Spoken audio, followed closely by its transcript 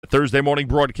Thursday morning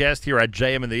broadcast here at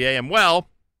JM and the AM. Well,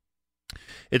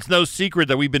 it's no secret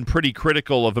that we've been pretty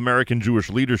critical of American Jewish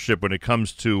leadership when it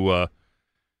comes to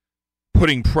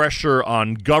putting pressure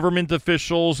on government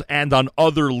officials and on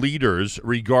other leaders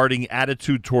regarding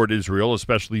attitude toward Israel,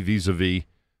 especially vis-a-vis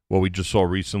what we just saw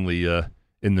recently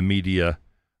in the media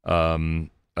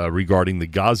regarding the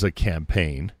Gaza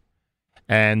campaign.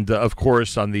 And, of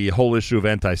course, on the whole issue of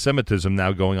anti-Semitism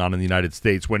now going on in the United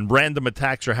States. When random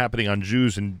attacks are happening on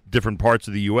Jews in different parts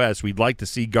of the U.S., we'd like to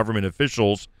see government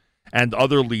officials and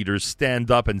other leaders stand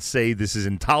up and say this is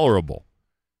intolerable.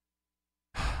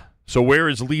 So where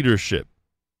is leadership?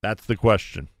 That's the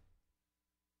question.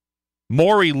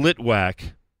 Maury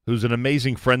Litwack, who's an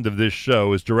amazing friend of this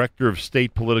show, is Director of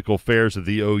State Political Affairs at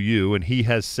the OU, and he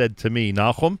has said to me,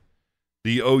 Nachum,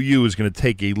 the OU is going to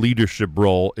take a leadership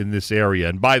role in this area.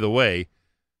 And by the way,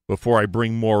 before I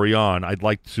bring Maury on, I'd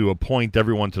like to appoint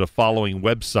everyone to the following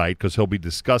website because he'll be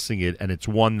discussing it, and it's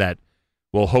one that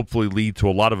will hopefully lead to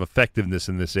a lot of effectiveness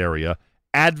in this area.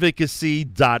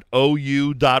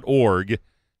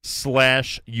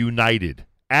 advocacy.ou.org/united.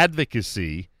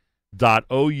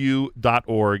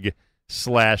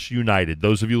 advocacy.ou.org/united.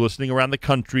 Those of you listening around the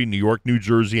country, New York, New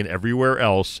Jersey, and everywhere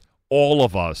else, all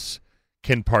of us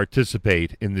can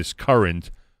participate in this current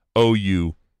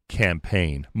OU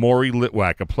campaign. Maury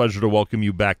Litwack, a pleasure to welcome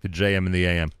you back to JM and the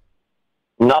AM.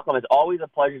 Malcolm, it's always a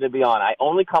pleasure to be on. I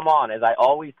only come on, as I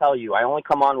always tell you, I only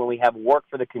come on when we have work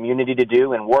for the community to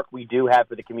do and work we do have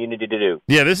for the community to do.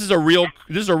 Yeah, this is a real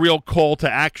call to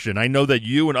action. I know that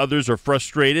you and others are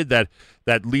frustrated that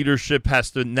leadership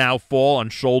has to now fall on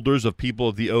shoulders of people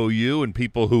at the OU and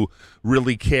people who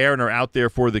really care and are out there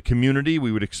for the community.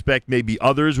 We would expect maybe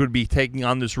others would be taking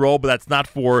on this role, but that's not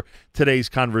for today's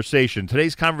conversation.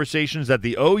 Today's conversation is that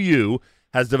the OU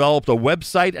has developed a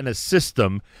website and a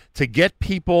system to get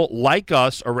people like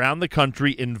us around the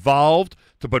country involved,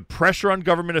 to put pressure on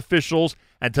government officials,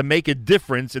 and to make a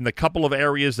difference in the couple of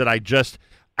areas that I just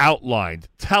outlined.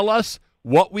 Tell us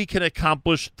what we can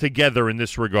accomplish together in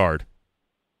this regard.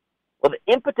 Well, the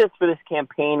impetus for this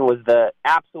campaign was the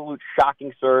absolute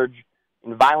shocking surge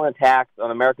in violent attacks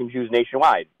on American Jews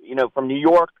nationwide. You know, from New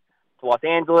York to Los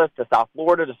Angeles to South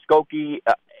Florida to Skokie,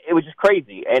 it was just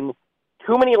crazy. And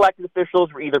too many elected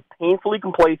officials were either painfully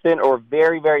complacent or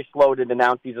very, very slow to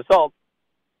denounce these assaults.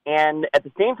 And at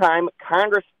the same time,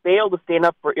 Congress failed to stand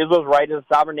up for Israel's right as a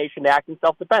sovereign nation to act in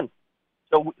self-defense.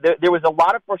 So there was a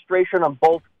lot of frustration on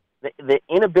both the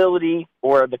inability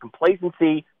or the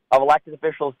complacency of elected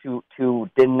officials to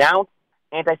denounce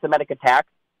anti-Semitic attacks,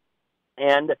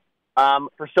 and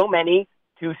for so many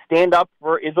to stand up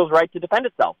for Israel's right to defend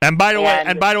itself. And by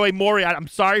the way, Maury, I'm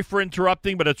sorry for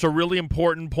interrupting, but it's a really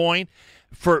important point.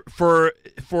 For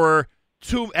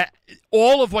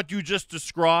all of what you just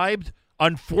described,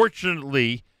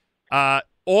 unfortunately,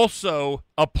 also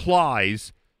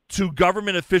applies to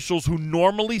government officials who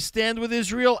normally stand with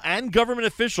Israel and government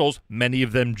officials, many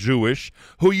of them Jewish,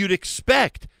 who you'd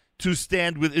expect to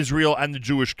stand with Israel and the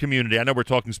Jewish community. I know we're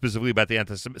talking specifically about the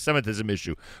anti-Semitism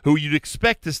issue, who you'd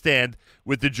expect to stand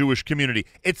with the Jewish community.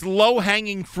 It's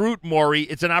low-hanging fruit, Maury.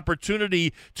 It's an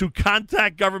opportunity to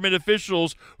contact government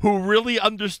officials who really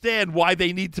understand why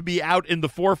they need to be out in the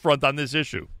forefront on this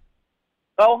issue.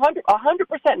 Oh,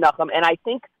 100%, Nachum. And I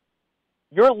think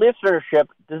your listenership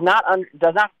does not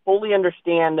fully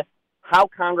understand how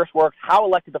Congress works, how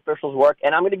elected officials work,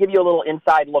 and I'm going to give you a little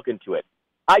inside look into it.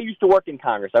 I used to work in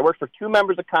Congress. I worked for 2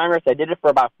 members of Congress. I did it for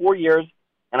about 4 years,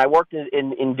 and I worked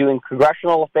in doing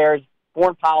congressional affairs,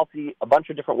 foreign policy, a bunch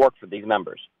of different work for these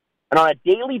members. And on a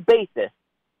daily basis,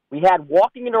 we had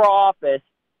walking into our office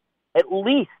at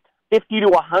least 50 to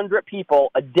 100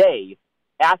 people a day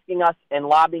asking us and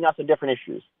lobbying us on different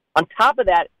issues. On top of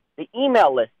that, the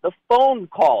email list, the phone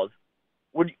calls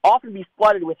would often be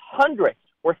flooded with hundreds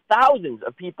or thousands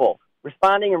of people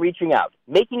responding and reaching out,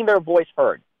 making their voice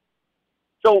heard.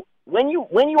 So when you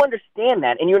understand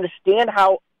that and you understand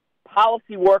how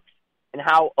policy works and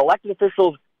how elected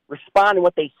officials respond and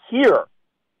what they hear,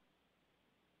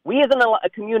 we as a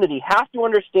community have to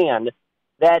understand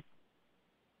that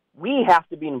we have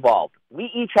to be involved. We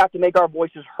each have to make our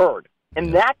voices heard.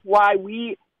 And that's why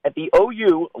we at the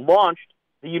OU launched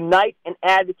the Unite and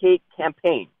Advocate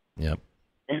campaign. Yep.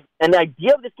 And the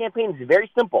idea of this campaign is very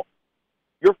simple.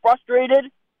 You're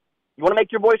frustrated. You want to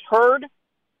make your voice heard.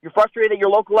 You're frustrated that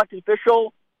your local elected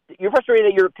official, you're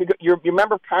frustrated that your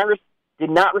member of Congress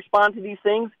did not respond to these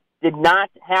things, did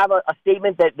not have a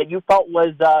statement that you felt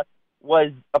was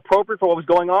appropriate for what was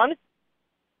going on,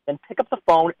 then pick up the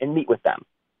phone and meet with them.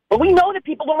 But we know that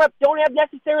people don't have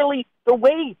necessarily the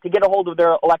way to get a hold of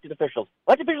their elected officials.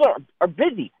 Elected officials are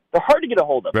busy. They're hard to get a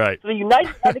hold of. Right. So the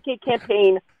United Advocate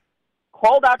campaign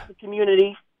called out to the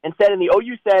community and said, and the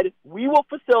OU said, we will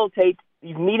facilitate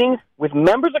these meetings with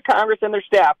members of Congress and their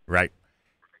staff. Right.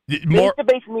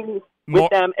 Face-to-face meetings with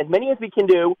them, as many as we can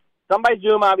do. Some by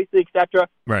Zoom, obviously, etc.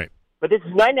 Right. But this is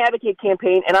United Advocate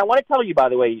campaign, and I want to tell you, by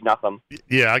the way, Nachum.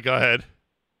 Yeah, go ahead.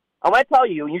 I want to tell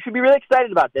you, you should be really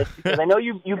excited about this, because I know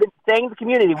you've been saying to the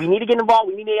community, we need to get involved,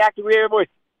 we need to act with our voice.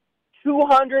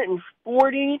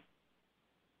 240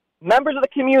 members of the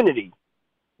community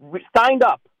signed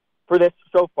up for this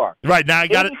so far. Right, now I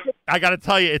got to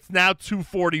tell you, it's now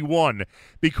 241,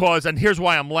 because, and here's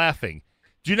why I'm laughing.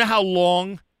 Do you know how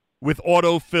long with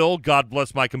autofill, God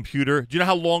bless my computer, do you know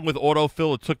how long with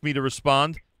autofill it took me to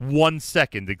respond? 1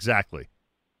 second, exactly.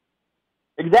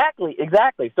 Exactly.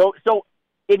 So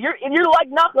if you're like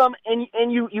Nachum and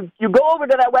you go over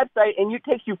to that website and it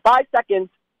takes you 5 seconds,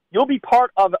 you'll be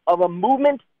part of a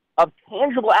movement of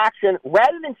tangible action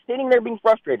rather than sitting there being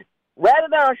frustrated. Rather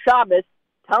than on Shabbos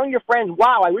telling your friends,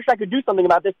 wow, I wish I could do something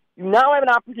about this, you now have an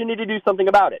opportunity to do something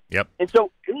about it. Yep. And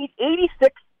so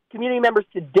 86 community members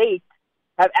to date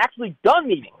have actually done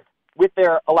meetings with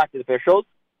their elected officials.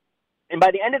 And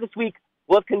by the end of this week,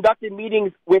 we'll have conducted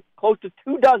meetings with close to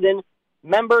 24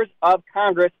 members of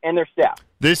Congress and their staff.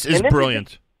 This is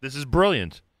brilliant. This is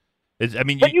brilliant. But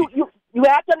you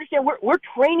have to understand, we're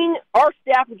training our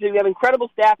staff. We have incredible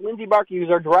staff. Lindsey Barkey, who's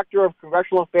our Director of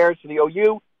Congressional Affairs for the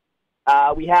OU.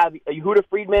 We have Yehuda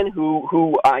Friedman,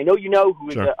 who I know you know, who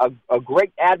is a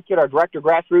great advocate, our Director of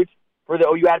Grassroots for the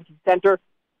OU Advocacy Center.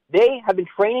 They have been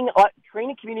training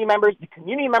community members. The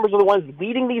community members are the ones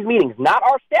leading these meetings, not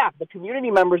our staff. The community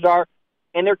members are,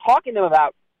 and they're talking to them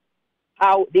about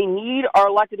how they need our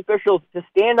elected officials to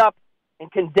stand up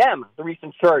and condemn the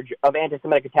recent surge of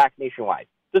anti-Semitic attacks nationwide,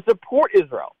 to support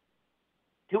Israel,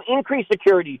 to increase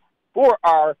security for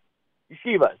our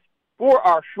yeshivas, for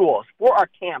our shuls, for our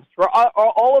camps, for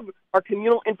all of our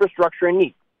communal infrastructure and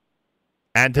needs.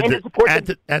 And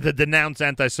to denounce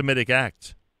anti-Semitic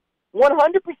acts.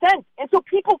 100%. And so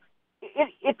people,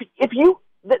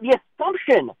 the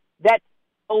assumption that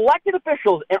elected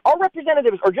officials and our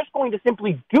representatives are just going to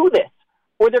simply do this,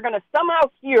 or they're going to somehow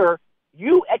hear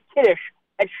you at Kiddush,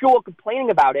 at Shul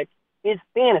complaining about it, is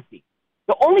fantasy.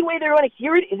 The only way they're going to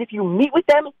hear it is if you meet with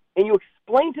them and you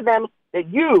explain to them that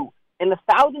you and the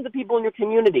thousands of people in your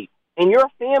community and your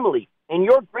family and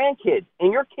your grandkids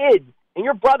and your kids and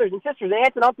your brothers and sisters and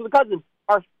aunts and uncles and cousins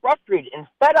are frustrated and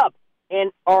fed up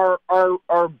and are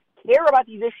care about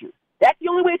these issues. That's the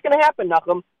only way it's going to happen,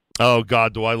 Nachum. Oh,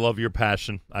 God, do I love your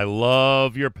passion. I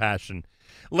love your passion.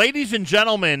 Ladies and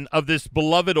gentlemen of this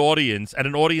beloved audience, and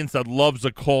an audience that loves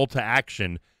a call to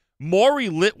action, Maury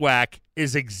Litwack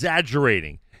is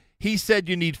exaggerating. He said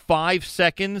you need 5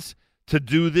 seconds to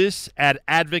do this at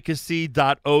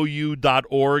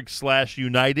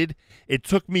advocacy.ou.org/united. It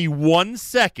took me 1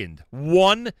 second,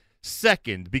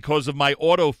 because of my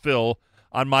autofill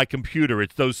on my computer.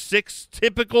 It's those 6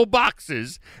 typical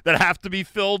boxes that have to be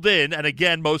filled in. And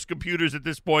again, most computers at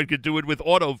this point could do it with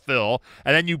autofill.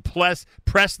 And then you press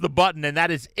the button, and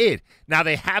that is it. Now,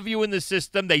 they have you in the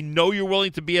system. They know you're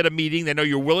willing to be at a meeting. They know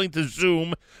you're willing to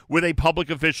Zoom with a public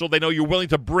official. They know you're willing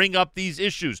to bring up these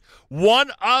issues.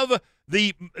 One of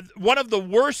the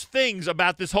worst things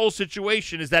about this whole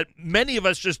situation is that many of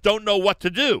us just don't know what to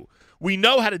do. We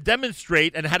know how to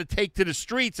demonstrate and how to take to the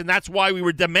streets, and that's why we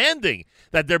were demanding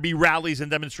that there be rallies and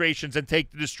demonstrations and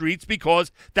take to the streets,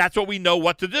 because that's what we know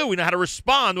what to do. We know how to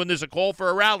respond when there's a call for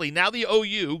a rally. Now the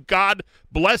OU, God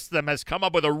bless them, has come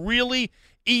up with a really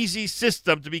easy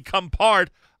system to become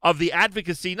part of the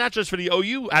advocacy, not just for the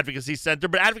OU Advocacy Center,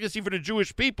 but advocacy for the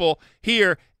Jewish people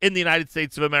here in the United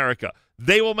States of America.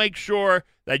 They will make sure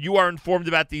that you are informed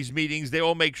about these meetings. They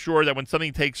will make sure that when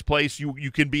something takes place,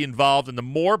 you can be involved. And the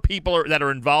more people that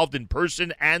are involved in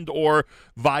person and or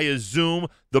via Zoom,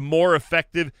 the more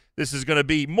effective this is going to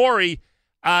be. Maury,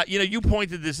 you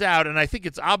pointed this out, and I think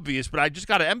it's obvious, but I just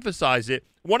got to emphasize it.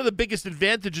 One of the biggest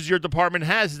advantages your department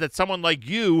has is that someone like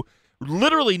you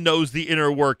literally knows the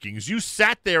inner workings. You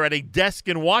sat there at a desk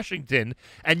in Washington,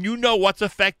 and you know what's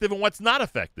effective and what's not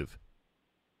effective.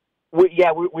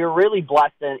 We're really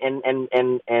blessed,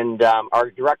 and our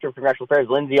Director of Congressional Affairs,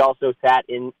 Lindsey, also sat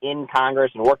in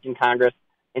Congress and worked in Congress,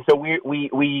 and so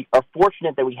we are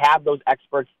fortunate that we have those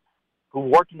experts who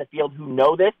work in the field who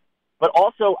know this. But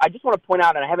also, I just want to point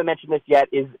out, and I haven't mentioned this yet,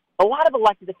 is a lot of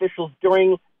elected officials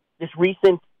during this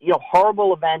recent,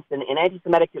 horrible events and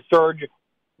anti-Semitic surge,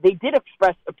 they did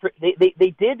express,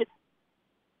 they did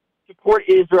support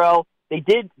Israel. They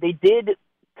did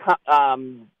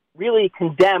really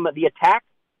condemn the attack.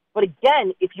 But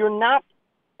again, if you're not,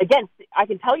 I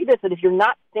can tell you this, that if you're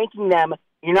not thanking them,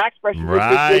 you're not expressing your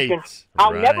appreciation.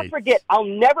 I'll never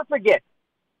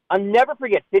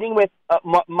forget sitting with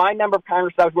my member of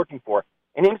Congress I was working for,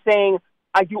 and him saying,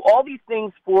 I do all these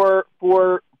things for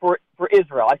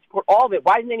Israel. I support all of it.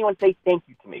 Why doesn't anyone say thank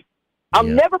you to me? I'll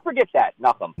never forget that,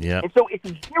 Nachum. Yeah. And so it's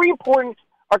very important.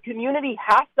 Our community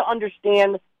has to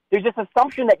understand there's this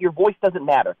assumption that your voice doesn't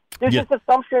matter. There's this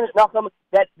assumption, Nachum,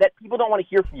 that people don't want to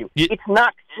hear from you. It's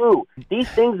not true. These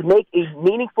things make a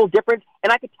meaningful difference.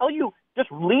 And I can tell you,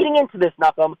 just leading into this,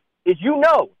 Nachum, is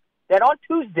that on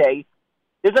Tuesday,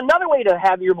 there's another way to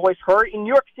have your voice heard in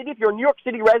New York City if you're a New York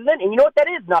City resident. And you know what that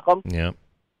is, Nachum? Yeah.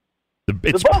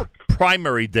 It's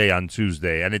primary day on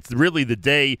Tuesday, and it's really the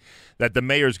day that the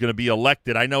mayor is going to be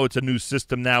elected. I know it's a new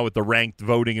system now with the ranked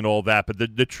voting and all that, but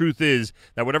the truth is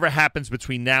that whatever happens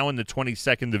between now and the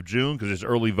 22nd of June, because there's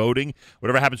early voting,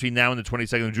 whatever happens between now and the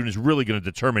 22nd of June is really going to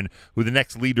determine who the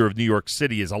next leader of New York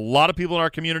City is. A lot of people in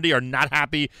our community are not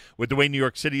happy with the way New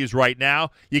York City is right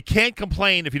now. You can't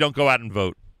complain if you don't go out and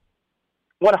vote.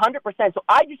 100%. So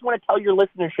I just want to tell your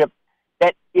listenership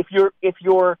that if you're in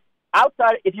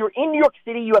New York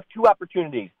City, you have two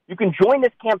opportunities. You can join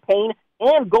this campaign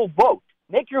and go vote.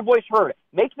 Make your voice heard.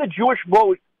 Make the Jewish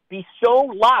vote be so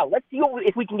loud. Let's see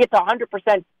if we can get to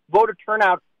 100% voter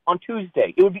turnout on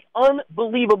Tuesday. It would be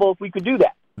unbelievable if we could do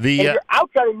that. And if you're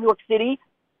outside of New York City,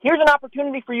 here's an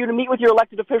opportunity for you to meet with your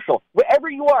elected official. Wherever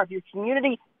you are, if your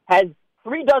community has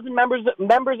 36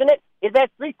 members in it, if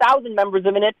that's 3,000 members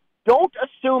in it, don't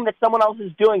assume that someone else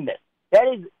is doing this. That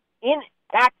is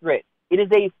inaccurate. It is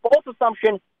a false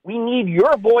assumption. We need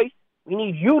your voice. We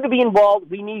need you to be involved.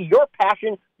 We need your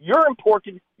passion. You're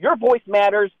important. Your voice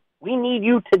matters. We need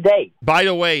you today. By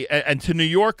the way, and to New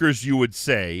Yorkers, you would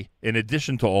say, in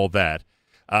addition to all that,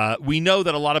 we know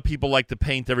that a lot of people like to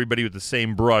paint everybody with the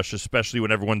same brush, especially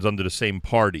when everyone's under the same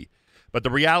party. But the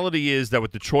reality is that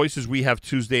with the choices we have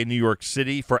Tuesday in New York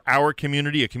City, for our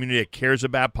community, a community that cares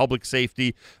about public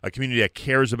safety, a community that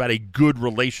cares about a good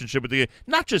relationship with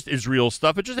not just Israel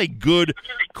stuff, but just a good,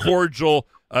 cordial,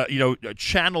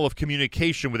 channel of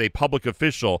communication with a public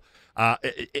official,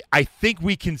 I think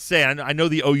we can say, and I know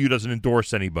the OU doesn't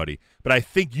endorse anybody, but I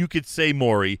think you could say,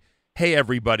 Maury, hey,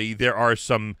 everybody, there are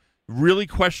some really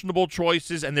questionable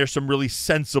choices and there's some really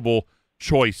sensible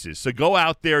choices. So go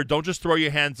out there. Don't just throw your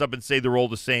hands up and say they're all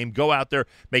the same. Go out there,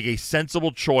 make a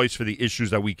sensible choice for the issues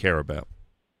that we care about.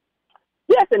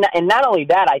 Yes, and not only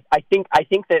that, I think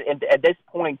that at this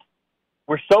point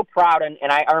we're so proud, and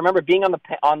I remember being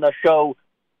on the show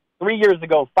 3 years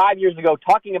ago, 5 years ago,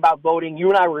 talking about voting. You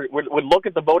and I would look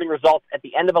at the voting results at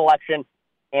the end of an election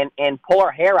and pull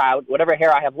our hair out, whatever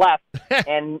hair I have left,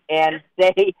 and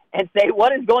say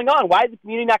what is going on? Why is the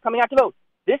community not coming out to vote?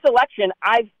 This election,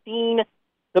 I've seen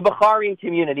the Baharian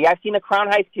community. I've seen the Crown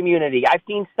Heights community. I've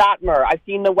seen Satmar. I've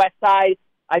seen the West Side.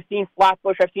 I've seen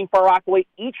Flatbush. I've seen Far Rockaway.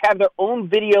 Each have their own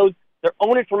videos, their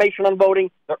own information on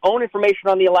voting, their own information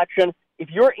on the election.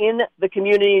 If you're in the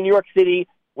community in New York City,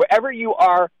 wherever you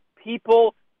are,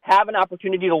 people have an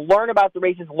opportunity to learn about the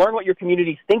races, learn what your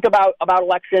communities think about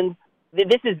elections.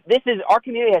 This is our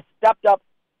community has stepped up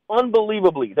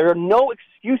unbelievably. There are no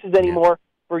excuses anymore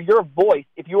for your voice.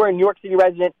 If you are a New York City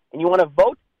resident and you want to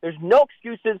vote, there's no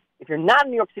excuses. If you're not a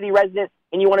New York City resident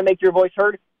and you want to make your voice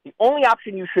heard, the only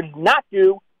option you should not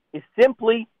do is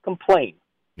simply complain.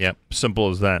 Yeah, simple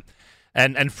as that.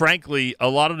 And frankly, a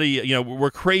lot of the,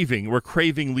 we're craving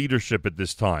leadership at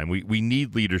this time. We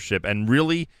need leadership, and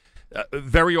really,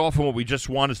 very often what we just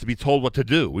want is to be told what to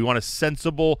do. We want a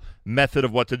sensible method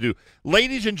of what to do.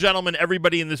 Ladies and gentlemen,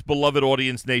 everybody in this beloved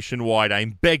audience nationwide, I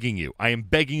am begging you,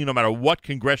 no matter what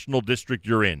congressional district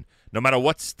you're in, no matter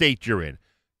what state you're in,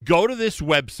 go to this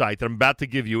website that I'm about to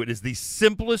give you. It is the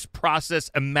simplest process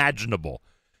imaginable.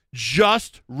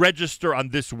 Just register on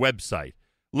this website.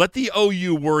 Let the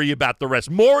OU worry about the rest.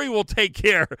 Maury will take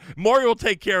care of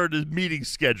the meeting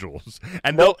schedules.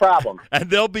 And no problem. And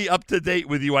they'll be up to date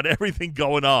with you on everything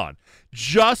going on.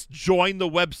 Just join the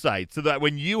website so that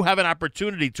when you have an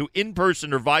opportunity to, in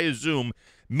person or via Zoom,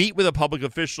 meet with a public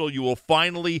official, you will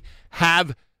finally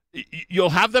have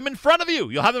them in front of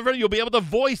you. You'll be able to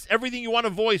voice everything you want to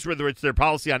voice, whether it's their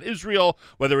policy on Israel,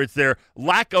 whether it's their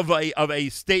lack of a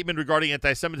statement regarding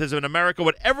anti-Semitism in America,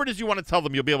 whatever it is you want to tell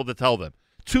them, you'll be able to tell them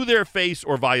to their face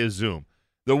or via Zoom.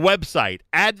 The website,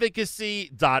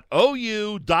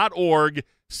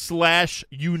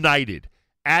 advocacy.ou.org/united.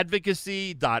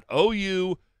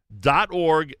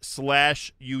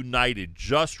 Advocacy.ou.org/united.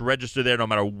 Just register there no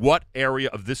matter what area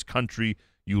of this country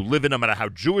you live in, no matter how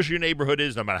Jewish your neighborhood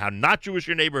is, no matter how not Jewish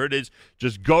your neighborhood is.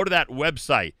 Just go to that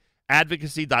website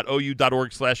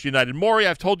advocacy.ou.org/united. Maury,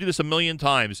 I've told you this a million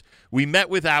times. We met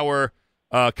with our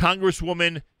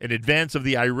Congresswoman in advance of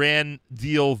the Iran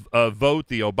deal vote,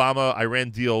 the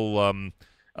Obama-Iran deal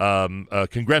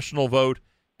congressional vote,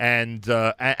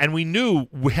 and we knew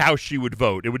how she would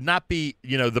vote. It would not be,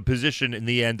 the position in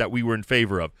the end that we were in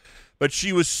favor of. But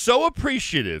she was so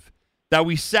appreciative that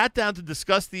we sat down to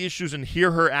discuss the issues and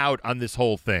hear her out on this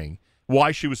whole thing,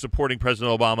 why she was supporting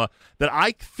President Obama, that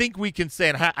I think we can say,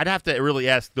 and I'd have to really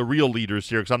ask the real leaders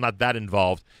here because I'm not that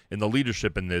involved in the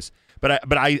leadership in this,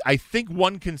 but I think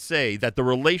one can say that the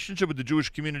relationship with the Jewish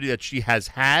community that she has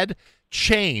had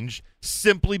changed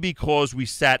simply because we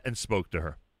sat and spoke to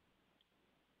her.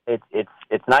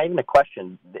 It's not even a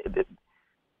question.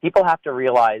 People have to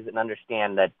realize and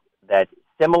understand that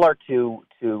similar to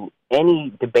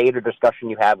any debate or discussion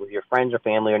you have with your friends or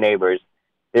family or neighbors,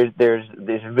 there's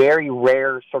very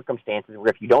rare circumstances where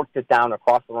if you don't sit down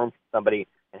across the room from somebody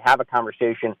and have a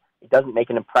conversation, it doesn't make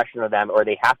an impression on them, or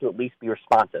they have to at least be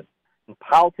responsive. In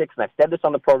politics, and I've said this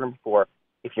on the program before,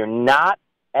 if you're not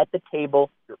at the table,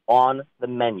 you're on the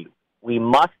menu. We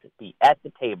must be at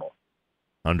the table.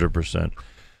 100%.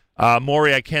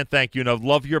 Maury, I can't thank you enough.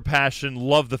 Love your passion.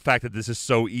 Love the fact that this is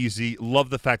so easy. Love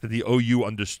the fact that the OU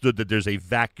understood that there's a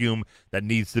vacuum that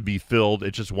needs to be filled.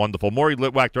 It's just wonderful. Maury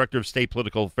Litwack, Director of State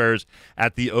Political Affairs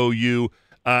at the OU.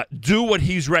 Do what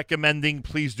he's recommending.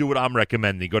 Please do what I'm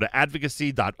recommending. Go to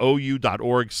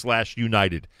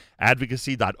advocacy.ou.org/united.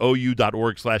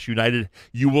 Advocacy.ou.org/united.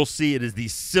 You will see it is the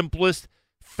simplest,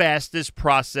 fastest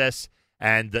process.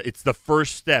 And it's the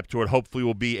first step to what hopefully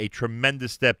will be a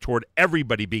tremendous step toward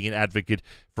everybody being an advocate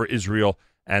for Israel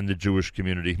and the Jewish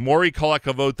community. Maury, kol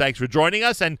hakavod, thanks for joining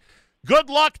us, and good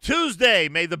luck Tuesday.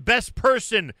 May the best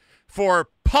person for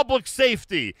public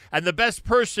safety and the best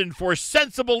person for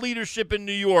sensible leadership in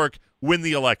New York win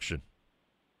the election.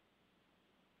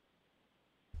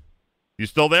 You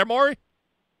still there, Maury?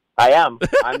 I am.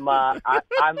 I'm loving.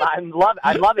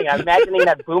 I'm imagining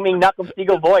that booming Knuckles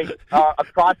Siegel voice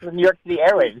across the New York City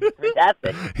airwaves. It's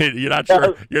fantastic. You're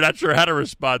not sure how to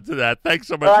respond to that. Thanks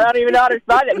so much. Well, I don't even know how to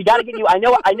respond to it. We got to get you. I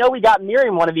know. We got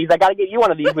Miriam one of these. I got to get you one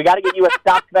of these. We got to get you a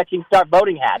stop fetching, start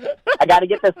voting hat. I got to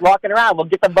get this walking around. We'll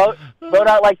get the vote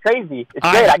out like crazy. It's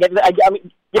great.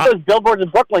 Get those billboards in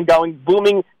Brooklyn going,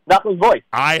 booming Knuckles' voice.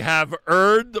 I have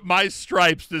earned my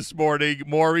stripes this morning.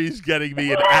 Maury's getting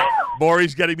me an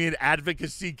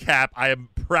advocacy cap. I am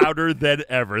prouder than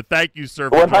ever. Thank you, sir,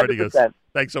 for 100%. joining us.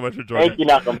 Thanks so much for joining us. Thank you,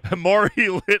 Knuckles. Maury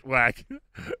Litwack.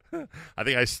 I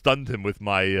think I stunned him with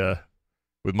my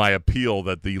appeal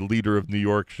that the leader of New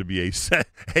York should be a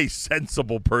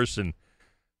sensible person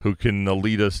who can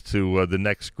lead us to the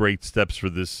next great steps for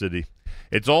this city.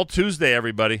 It's all Tuesday,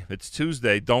 everybody. It's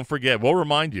Tuesday. Don't forget. We'll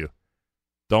remind you.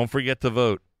 Don't forget to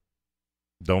vote.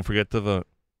 Don't forget to vote.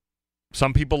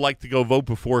 Some people like to go vote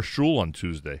before shul on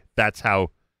Tuesday. That's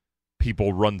how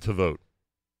people run to vote.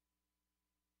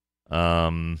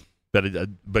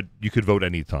 But you could vote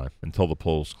anytime until the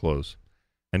polls close.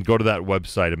 And go to that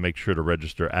website and make sure to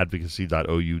register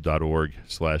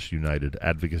advocacy.ou.org/united.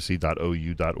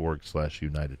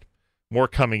 Advocacy.ou.org/united. More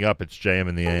coming up. It's JM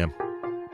in the AM.